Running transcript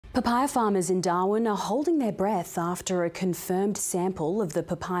Papaya farmers in Darwin are holding their breath after a confirmed sample of the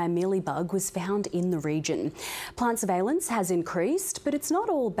papaya mealybug was found in the region. Plant surveillance has increased, but it's not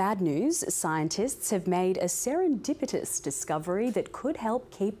all bad news. Scientists have made a serendipitous discovery that could help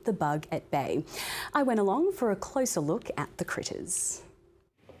keep the bug at bay. I went along for a closer look at the critters.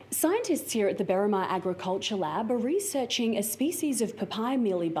 Scientists here at the Berrimah Agriculture Lab are researching a species of papaya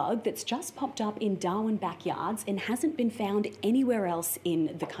mealybug that's just popped up in Darwin backyards and hasn't been found anywhere else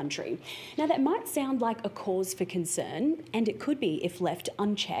in the country. Now, that might sound like a cause for concern, and it could be if left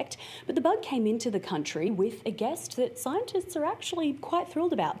unchecked, but the bug came into the country with a guest that scientists are actually quite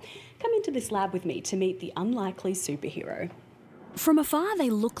thrilled about. Come into this lab with me to meet the unlikely superhero. From afar, they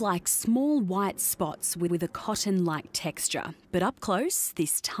look like small white spots with a cotton-like texture. But up close,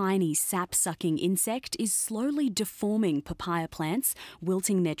 this tiny sap-sucking insect is slowly deforming papaya plants,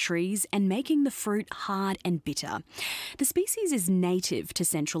 wilting their trees and making the fruit hard and bitter. The species is native to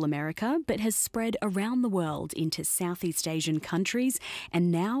Central America, but has spread around the world into Southeast Asian countries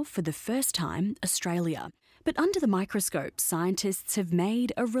and now, for the first time, Australia. But under the microscope, scientists have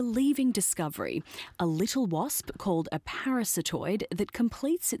made a relieving discovery, a little wasp called a parasitoid that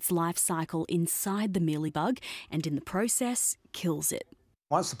completes its life cycle inside the mealybug and in the process kills it.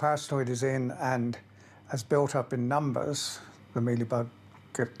 Once the parasitoid is in and has built up in numbers, the mealybug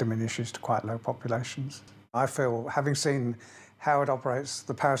diminishes to quite low populations. I feel, having seen how it operates,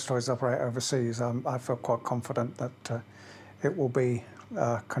 the parasitoids operate overseas, I feel quite confident that it will be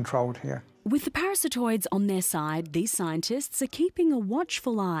controlled here. With the parasitoids on their side, these scientists are keeping a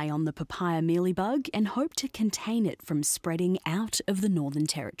watchful eye on the papaya mealybug and hope to contain it from spreading out of the Northern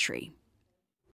Territory.